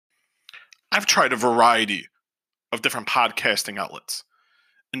I've tried a variety of different podcasting outlets.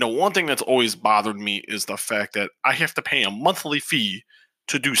 And the one thing that's always bothered me is the fact that I have to pay a monthly fee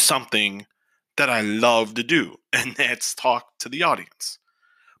to do something that I love to do, and that's talk to the audience.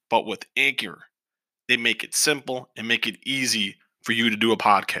 But with Anchor, they make it simple and make it easy for you to do a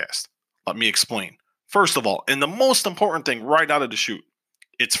podcast. Let me explain. First of all, and the most important thing right out of the chute,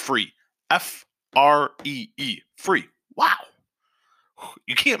 it's free. Free. Free. Wow.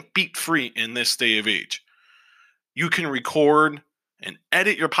 You can't beat free in this day of age. You can record and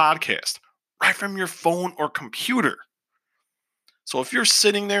edit your podcast right from your phone or computer. So if you're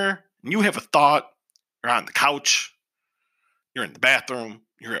sitting there and you have a thought, you're on the couch, you're in the bathroom,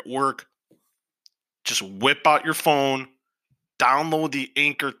 you're at work, just whip out your phone, download the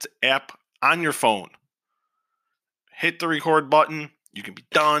Anchor app on your phone, hit the record button, you can be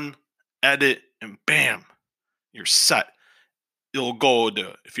done, edit, and bam, you're set. It'll go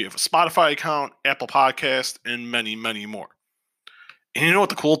to, if you have a Spotify account, Apple Podcast, and many, many more. And you know what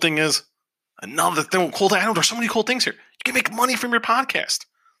the cool thing is? Another thing, cool thing, I know there's so many cool things here. You can make money from your podcast.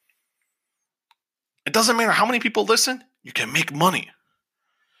 It doesn't matter how many people listen, you can make money.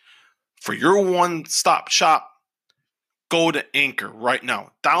 For your one-stop shop, go to Anchor right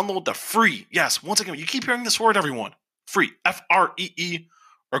now. Download the free, yes, once again, you keep hearing this word, everyone, free, Free,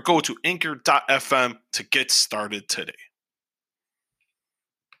 or go to anchor.fm to get started today.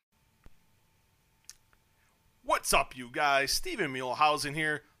 What's up, you guys? Steven Muehlhausen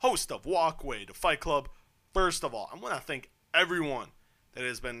here, host of Walkway to Fight Club. First of all, I want to thank everyone that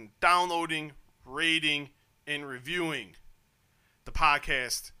has been downloading, rating, and reviewing the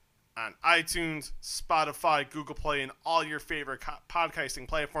podcast on iTunes, Spotify, Google Play, and all your favorite podcasting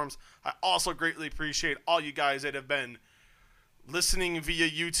platforms. I also greatly appreciate all you guys that have been listening via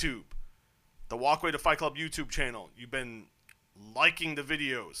YouTube, the Walkway to Fight Club YouTube channel. You've been liking the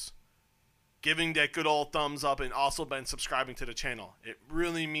videos, giving that good old thumbs up, and also been subscribing to the channel. It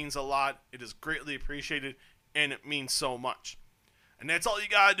really means a lot. It is greatly appreciated, and it means so much. And that's all you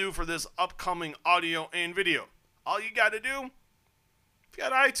gotta do for this upcoming audio and video. All you gotta do, if you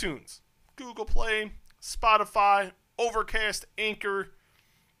got iTunes, Google Play, Spotify, Overcast, Anchor,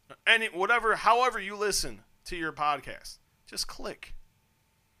 however you listen to your podcast, just click.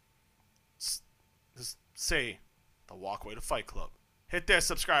 Just say the Walkway to Fight Club. Hit that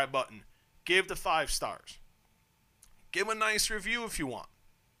subscribe button. Give the 5 stars. Give a nice review if you want.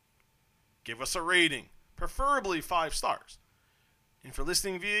 Give us a rating, preferably 5 stars. And for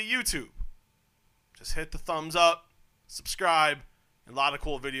listening via YouTube, just hit the thumbs up, subscribe, and a lot of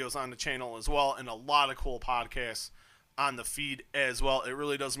cool videos on the channel as well, and a lot of cool podcasts on the feed as well. It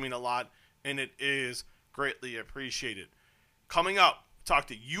really does mean a lot, and it is greatly appreciated. Coming up, talk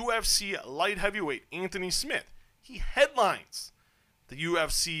to UFC light heavyweight Anthony Smith. He headlines the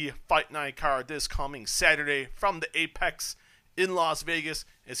UFC Fight Night card this coming Saturday from the Apex in Las Vegas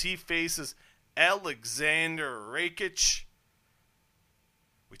as he faces Alexander Rakic.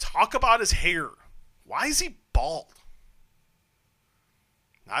 We talk about his hair. Why is he bald?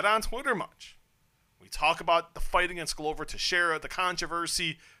 Not on Twitter much. We talk about the fight against Glover Teixeira, the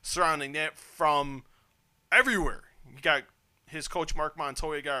controversy surrounding that from everywhere. You got his coach Mark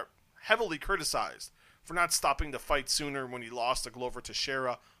Montoya got heavily criticized for not stopping the fight sooner when he lost to Glover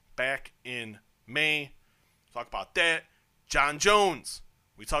Teixeira back in May. Talk about that. John Jones.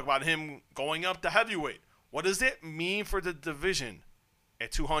 We talk about him going up to heavyweight. What does that mean for the division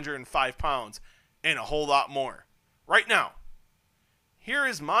at 205 pounds and a whole lot more? Right now, here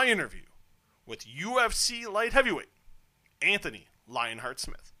is my interview with UFC light heavyweight Anthony Lionheart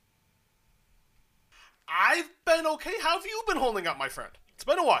Smith. I've been okay. How have you been holding up, my friend? It's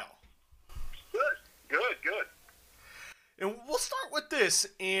been a while. Good. And we'll start with this,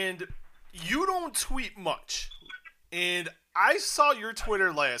 and you don't tweet much. And I saw your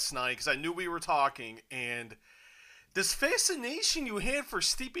Twitter last night because I knew we were talking, and this fascination you had for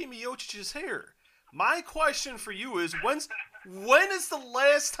Stipe Miocic's hair. My question for you is, when is the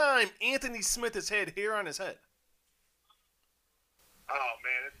last time Anthony Smith has had hair on his head? Oh,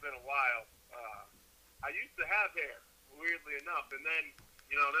 man, it's been a while. I used to have hair, weirdly enough, and then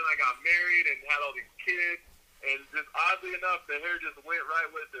I got married and had all these kids, and just oddly enough, the hair just went right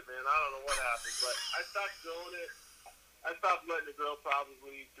with it, man. I don't know what happened, but I stopped growing it. I stopped letting it grow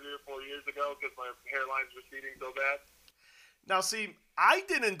probably 3 or 4 years ago because my hairline's receding so bad. Now, see, I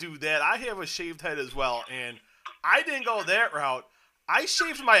didn't do that. I have a shaved head as well, and I didn't go that route. I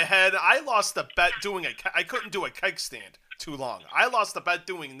shaved my head. I lost the bet doing I couldn't do a keg stand too long. I lost the bet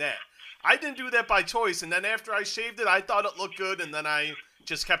doing that. I didn't do that by choice, and then after I shaved it, I thought it looked good, and then I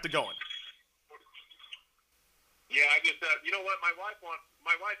just kept it going. Yeah, I just, you know what? My wife wants to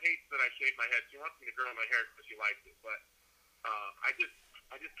my wife hates that I shave my head. She wants me to grow my hair because she likes it, but I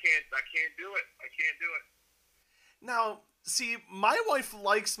just can't. I can't do it. I can't do it. Now, see, my wife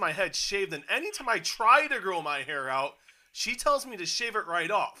likes my head shaved, and anytime I try to grow my hair out, she tells me to shave it right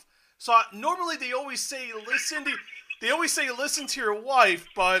off. So normally they always say listen to your wife,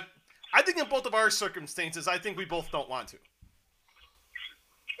 but I think in both of our circumstances, I think we both don't want to.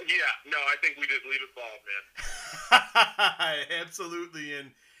 Yeah, no, I think we just leave it bald, man. Absolutely,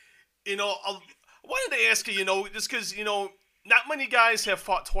 and I wanted to ask you, just because not many guys have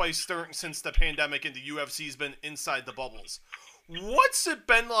fought twice since the pandemic and the UFC's been inside the bubbles. What's it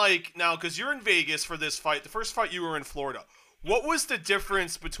been like now? Because you're in Vegas for this fight. The first fight you were in Florida. What was the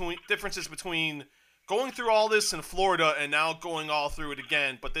differences between going through all this in Florida and now going all through it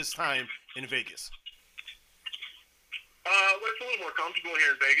again, but this time in Vegas? Well, it's a little more comfortable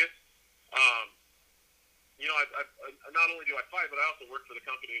here in Vegas. I not only do I fight, but I also work for the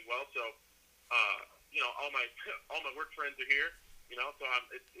company as well. So, all my work friends are here. So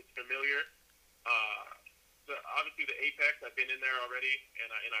it's familiar. Obviously the Apex, I've been in there already, and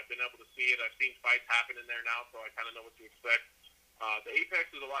I've been able to see it. I've seen fights happen in there now, so I kind of know what to expect. The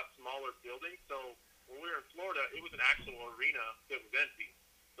Apex is a lot smaller building, so when we were in Florida, it was an actual arena that was empty,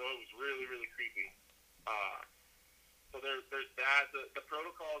 so it was really, really creepy. So there's that. The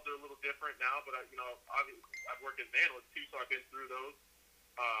protocols are a little different now, but obviously I've worked as an analyst too, so I've been through those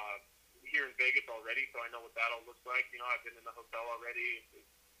here in Vegas already, so I know what that all looks like. I've been in the hotel already. It's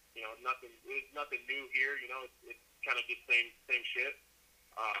nothing new here. It's kind of just same shit.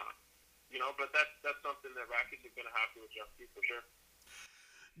 But that's something that rackets are going to have to adjust to for sure.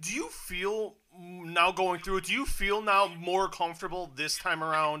 Do you feel now going through it? Do you feel now more comfortable this time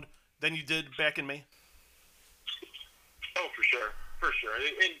around than you did back in May? Oh, for sure.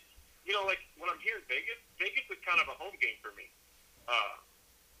 And like when I'm here in Vegas is kind of a home game for me.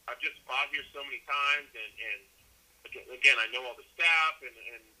 I've just fought here so many times, and again, I know all the staff, and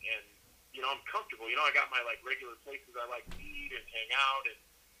I'm comfortable. I got my regular places I like to eat and hang out, and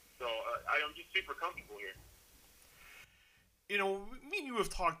so I'm just super comfortable here. Me and you have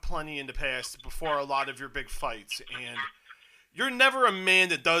talked plenty in the past before a lot of your big fights, and you're never a man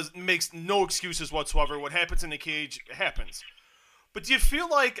that makes no excuses whatsoever. What happens in the cage happens. But do you feel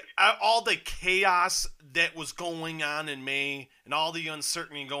like all the chaos that was going on in May and all the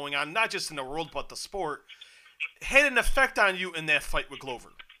uncertainty going on, not just in the world but the sport, had an effect on you in that fight with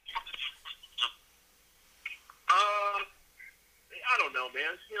Glover? I don't know,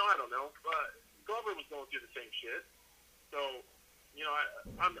 man. I don't know. Glover was going through the same shit. So,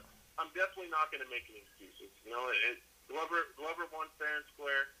 I'm definitely not going to make any excuses. Glover won fair and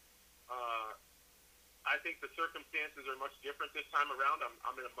square. I think the circumstances are much different this time around.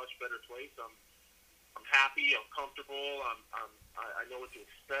 I'm in a much better place. I'm happy. I'm comfortable. I know what to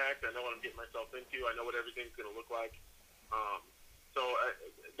expect. I know what I'm getting myself into. I know what everything's going to look like. So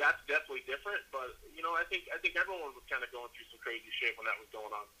that's definitely different. But I think everyone was kind of going through some crazy shit when that was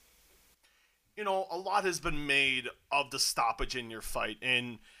going on. A lot has been made of the stoppage in your fight,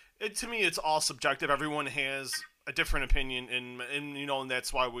 and to me, it's all subjective. Everyone has a different opinion, and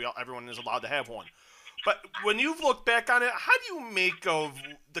that's why everyone is allowed to have one. But when you've looked back on it, how do you make of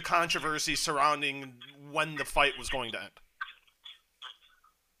the controversy surrounding when the fight was going to end?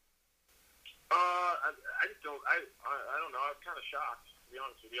 I just don't. I don't know. I was kind of shocked, to be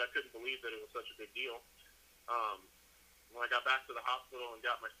honest with you. I couldn't believe that it was such a big deal. When I got back to the hospital and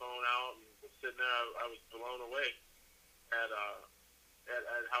got my phone out and was sitting there, I was blown away at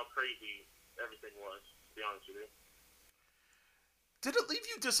how crazy everything was, to be honest with you. Did it leave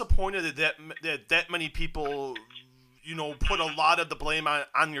you disappointed that many people, put a lot of the blame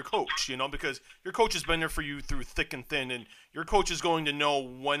on your coach, because your coach has been there for you through thick and thin, and your coach is going to know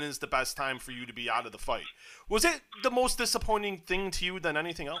when is the best time for you to be out of the fight. Was it the most disappointing thing to you than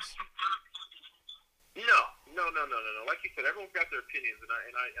anything else? No. Like you said, everyone's got their opinions, and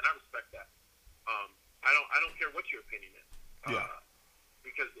I respect that. I don't care what your opinion is. Yeah.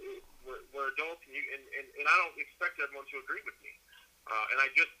 Because we're adults, and I don't expect everyone to agree with me. And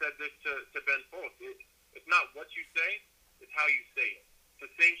I just said this to Ben Foltz. It's not what you say, it's how you say it. It's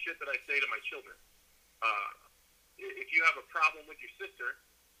the same shit that I say to my children. If you have a problem with your sister,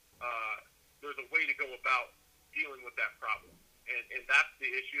 there's a way to go about dealing with that problem. And that's the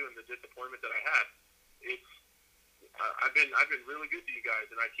issue and the disappointment that I had. I've been really good to you guys,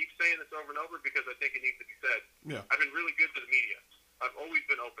 and I keep saying this over and over because I think it needs to be said. Yeah. I've been really good to the media. I've always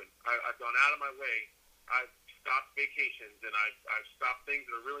been open. I've gone out of my way. I've stopped vacations, and I've stopped things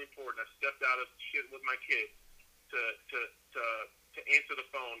that are really important. I've stepped out of shit with my kids to answer the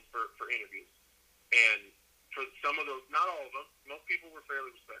phone for interviews. And for some of those, not all of them, most people were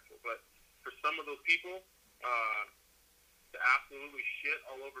fairly respectful, but for some of those people to absolutely shit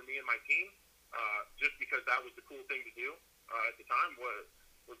all over me and my team, just because that was the cool thing to do at the time was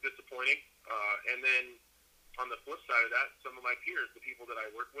disappointing. And then on the flip side of that, some of my peers, the people that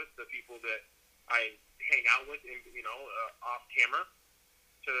I work with, the people that I hang out with, off camera,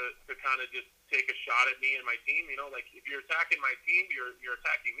 to kind of just take a shot at me and my team. Like if you're attacking my team, you're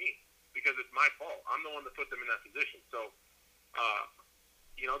attacking me because it's my fault. I'm the one that put them in that position. So,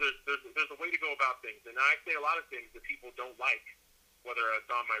 there's a way to go about things, and I say a lot of things that people don't like, whether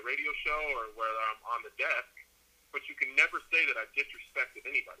it's on my radio show or whether I'm on the desk. But you can never say that I've disrespected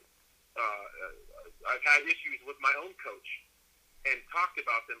anybody. I've had issues with my own coach and talked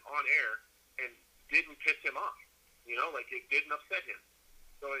about them on air and didn't piss him off. Like it didn't upset him.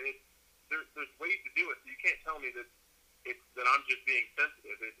 So there's ways to do it. So you can't tell me that I'm just being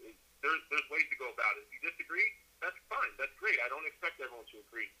sensitive. There's ways to go about it. If you disagree, that's fine. That's great. I don't expect everyone to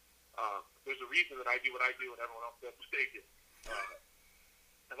agree. There's a reason that I do what I do and everyone else does what they do.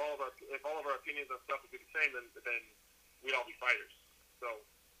 If all of our opinions on stuff would be the same, then we'd all be fighters. So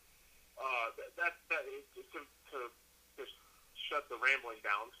to shut the rambling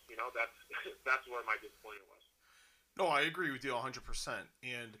down, that's where my disappointment was. No, I agree with you 100%.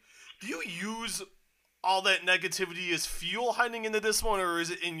 And do you use all that negativity as fuel heading into this one, or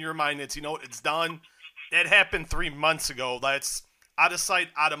is it in your mind it's, it's done? That happened 3 months ago. That's out of sight,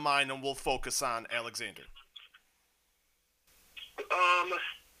 out of mind, and we'll focus on Alexander.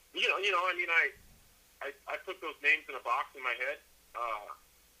 I put those names in a box in my head,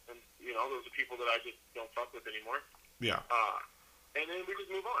 and those are people that I just don't fuck with anymore. Yeah. And then we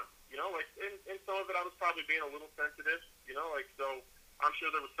just move on. And some of it I was probably being a little sensitive. So I'm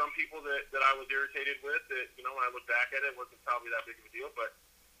sure there was some people that I was irritated with that, when I look back at it, wasn't probably that big of a deal. But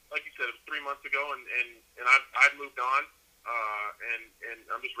like you said, it was 3 months ago, and I've moved on, and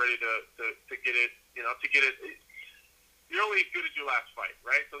I'm just ready to get it. To get it. You're only as good as your last fight,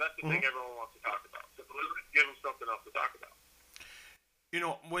 right? So that's the thing everyone wants to talk about. So let's give them something else to talk about.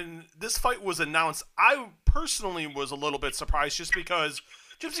 When this fight was announced, I personally was a little bit surprised just because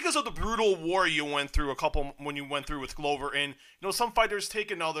of the brutal war you went through when you went through with Glover. And, some fighters they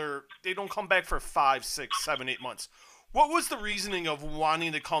don't come back for 5, 6, 7, 8 months. What was the reasoning of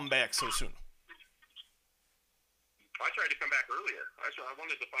wanting to come back so soon? I tried to come back earlier. I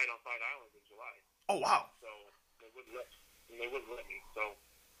wanted to fight on Fight Island in July. Oh, wow. So they wouldn't let me. So,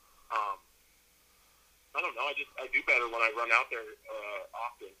 I don't know. I do better when I run out there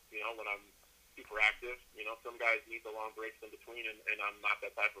often, when I'm super active. Some guys need the long breaks in between, and I'm not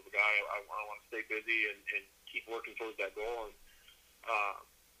that type of a guy. I want to stay busy and keep working towards that goal. And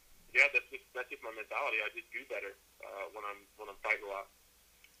that's just my mentality. I just do better when I'm fighting a lot.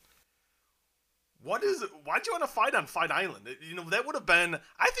 Why'd you want to fight on Fight Island? That would have been,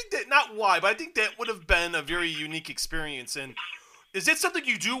 I think that, not why, but I think that would have been a very unique experience. And is it something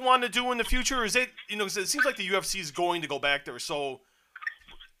you do want to do in the future? Or is it, because it seems like the UFC is going to go back there. So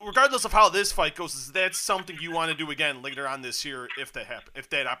regardless of how this fight goes, is that something you want to do again later on this year if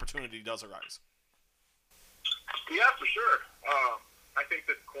that opportunity does arise? Yeah, for sure. I think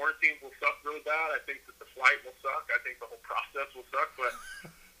that quarantines will suck really bad. I think that the flight will suck. I think the whole process will suck. But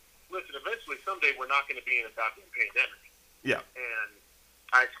listen, eventually, someday we're not going to be in a goddamn pandemic. Yeah. And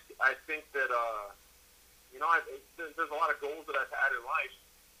I think that there's a lot of goals that I've had in life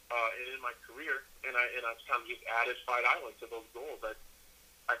and in my career, and I've kind of just added Fight Island to those goals.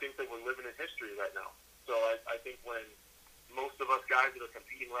 I think that we're living in history right now. So I think when most of us guys that are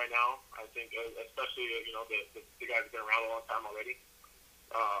competing right now, I think especially the guys that have been around a long time already,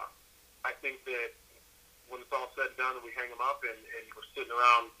 I think that when it's all said and done and we hang them up and we're sitting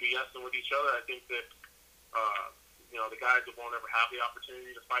around BSing with each other, I think that the guys that won't ever have the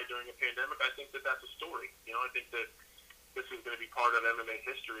opportunity to fight during a pandemic, I think that that's a story. I think that this is going to be part of MMA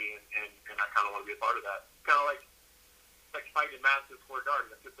history, and I kind of want to be a part of that. Kind of like fighting in Madison Square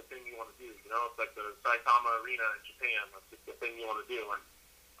Garden. That's just the thing you want to do. It's like the Saitama Arena in Japan. That's just the thing you want to do. And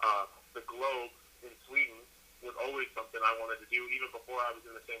the Globe in Sweden was always something I wanted to do, even before I was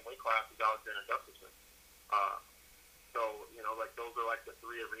in the same weight class as Alexander Gustafsson. Those are like the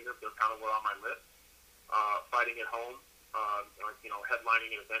 3 arenas. They're kind of were on my list. Fighting at home,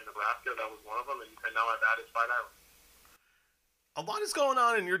 headlining an event in Nebraska, that was one of them, and now I've added Fight Island. A lot is going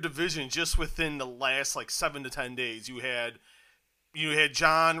on in your division just within the last 7 to 10 days. You had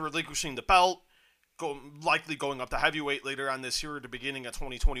John relinquishing the belt, likely going up to heavyweight later on this year at the beginning of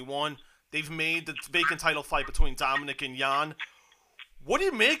 2021. They've made the vacant title fight between Dominic and Jan. What do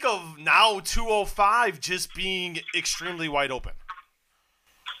you make of now 205 just being extremely wide open?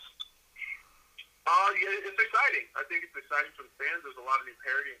 Yeah, it's exciting. I think it's exciting for the fans. There's a lot of new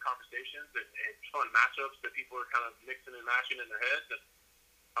parity and conversations and fun matchups that people are kind of mixing and matching in their heads. And,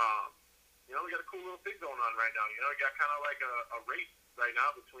 we got a cool little thing going on right now. We got kind of like a race right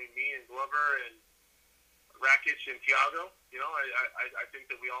now between me and Glover and Rakic and Thiago. I think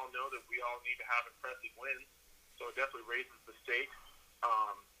that we all know that we all need to have impressive wins. So it definitely raises the stakes.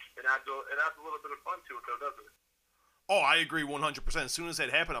 It adds a little bit of fun to it, though, doesn't it? Oh, I agree 100%. As soon as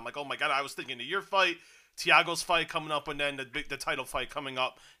that happened, I'm like, oh my God, I was thinking of your fight, Thiago's fight coming up, and then the title fight coming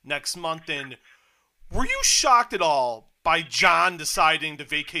up next month. And were you shocked at all by John deciding to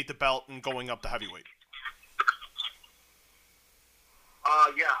vacate the belt and going up to heavyweight?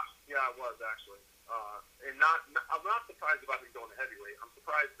 Yeah, I was actually. And I'm not surprised about him going to heavyweight. I'm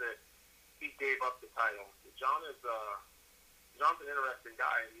surprised that he gave up the title. John's an interesting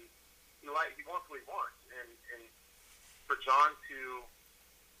guy, and he wants what he wants, and for John to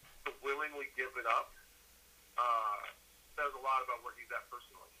willingly give it up says a lot about where he's at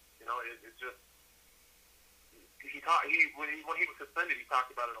personally. It's just when he was suspended, he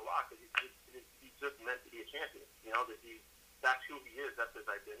talked about it a lot. That he's just meant to be a champion. That that's who he is. That's his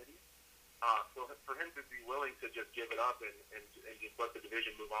identity. So for him to be willing to just give it up and just let the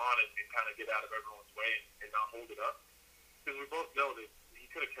division move on and kind of get out of everyone's way and not hold it up, because we both know that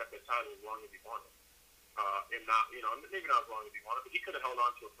he could have kept the title as long as he wanted. And not, maybe not as long as he wanted, but he could have held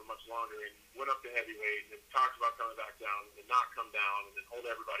on to it for much longer and went up to heavyweight and talked about coming back down and then not come down and then hold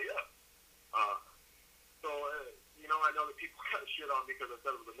everybody up. I know that people kind of shit on me because I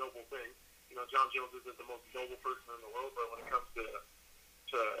said it was a noble thing. John Jones isn't the most noble person in the world, but when it comes to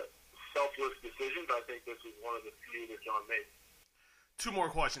selfless decisions, I think this is one of the few that John made. Two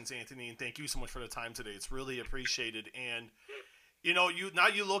more questions, Anthony, and thank you so much for the time today. It's really appreciated. And now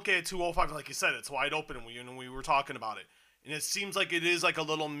you look at 205, like you said, it's wide open, and we were talking about it. And it seems like it is like a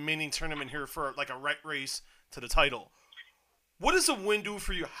little mini tournament here for like a race to the title. What does a win do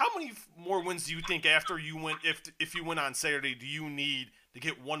for you? How many more wins do you think after you win, if you win on Saturday, do you need to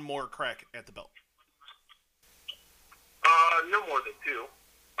get one more crack at the belt? No more than two.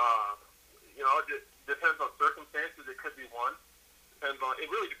 It depends on circumstances. It could be one. It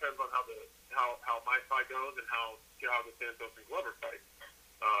really depends on how my fight goes and how Thiago Santos and Glover fight.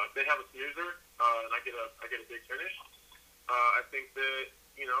 They have a snoozer, and I get a big finish. I think that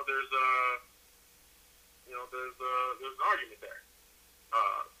there's an argument there.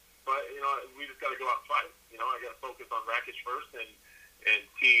 But we just got to go out and fight. I got to focus on Rakic first and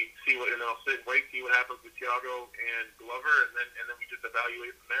see what, and then I'll sit and wait, see what happens with Thiago and Glover, and then we just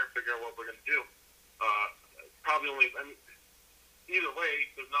evaluate from there and figure out what we're going to do. Either way,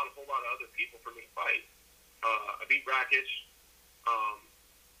 there's not a whole lot of other people for me to fight. I beat Rakic.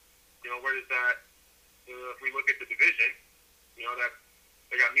 Where does that? If we look at the division, that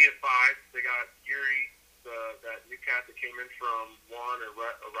they got me at 5. They got Yuri, that new cat that came in from One or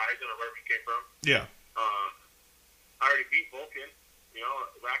Horizon or wherever he came from. Yeah. I already beat Vulcan.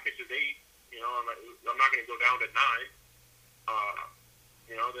 Rakic is 8. I'm not going to go down to 9.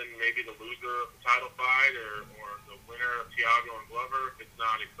 Then maybe the loser of the title fight or the winner of Thiago and Glover. If it's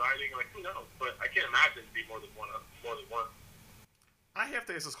not exciting, who knows? But I can't imagine it be more than one. I have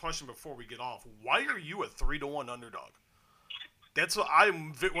to ask this question before we get off. Why are you a 3-1 underdog? That's what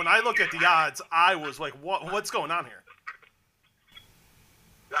when I look at the odds, I was like, what's going on here?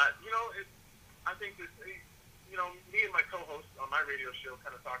 I think that, me and my co-host on my radio show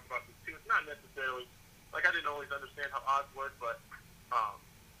kind of talked about this too. It's not necessarily, I didn't always understand how odds work, but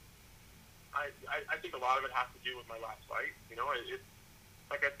I think a lot of it has to do with my last fight. It's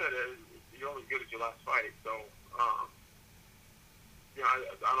like I said, you're only good as your last fight. So, I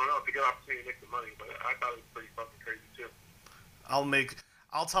don't know. It's a good opportunity to make some money, but I thought it was pretty fucking crazy too.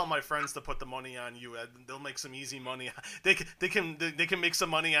 I'll tell my friends to put the money on you. They'll make some easy money. They can make some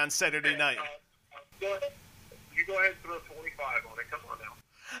money on Saturday night. You go ahead and throw 25 on it. Come on now.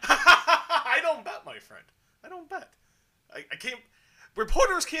 I don't bet, my friend. I don't bet. I can't.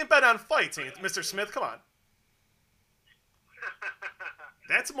 Reporters can't bet on fights, Mr. Smith. Come on.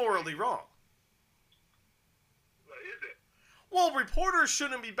 That's morally wrong. What is it? Well, reporters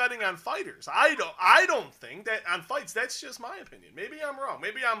shouldn't be betting on fighters. I don't think that on fights. That's just my opinion. Maybe I'm wrong.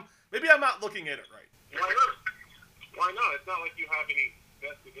 Maybe I'm not looking at it right. Why not? Why not? It's not like you have any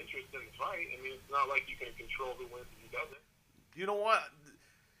vested interest in the fight. I mean, it's not like you can control who wins and who doesn't. You know what?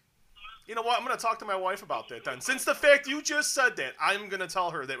 I'm going to talk to my wife about that then. Since the fact you just said that, I'm going to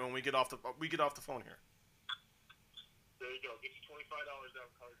tell her that when we get off the phone here. There you go. Get you $25 out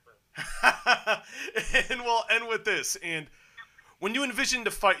and call your friend. And we'll end with this. And when you envision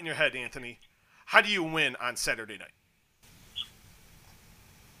the fight in your head, Anthony, how do you win on Saturday night?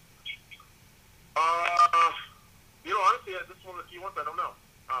 Honestly, this is one of the few ones I don't know.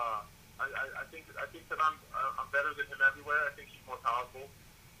 I think that I'm better than him everywhere. I think he's more powerful.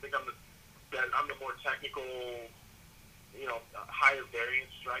 I think I'm the more technical, higher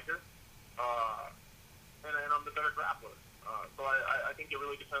variance striker, and I'm the better grappler. So I think it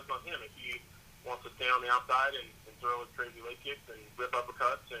really depends on him. If he wants to stay on the outside and throw his crazy leg kicks and rip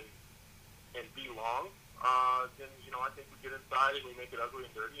uppercuts and be long, then I think we get inside and we make it ugly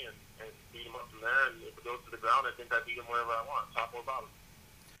and dirty and beat him up from there. And if it goes to the ground, I think I beat him wherever I want, top or bottom.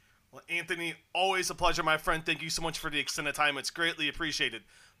 Well, Anthony, always a pleasure, my friend. Thank you so much for the extended time. It's greatly appreciated.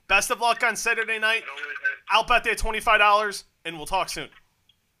 Best of luck on Saturday night. I'll bet there $25, and we'll talk soon.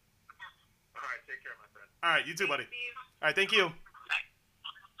 All right, take care, my friend. All right, you too, buddy. All right, thank you.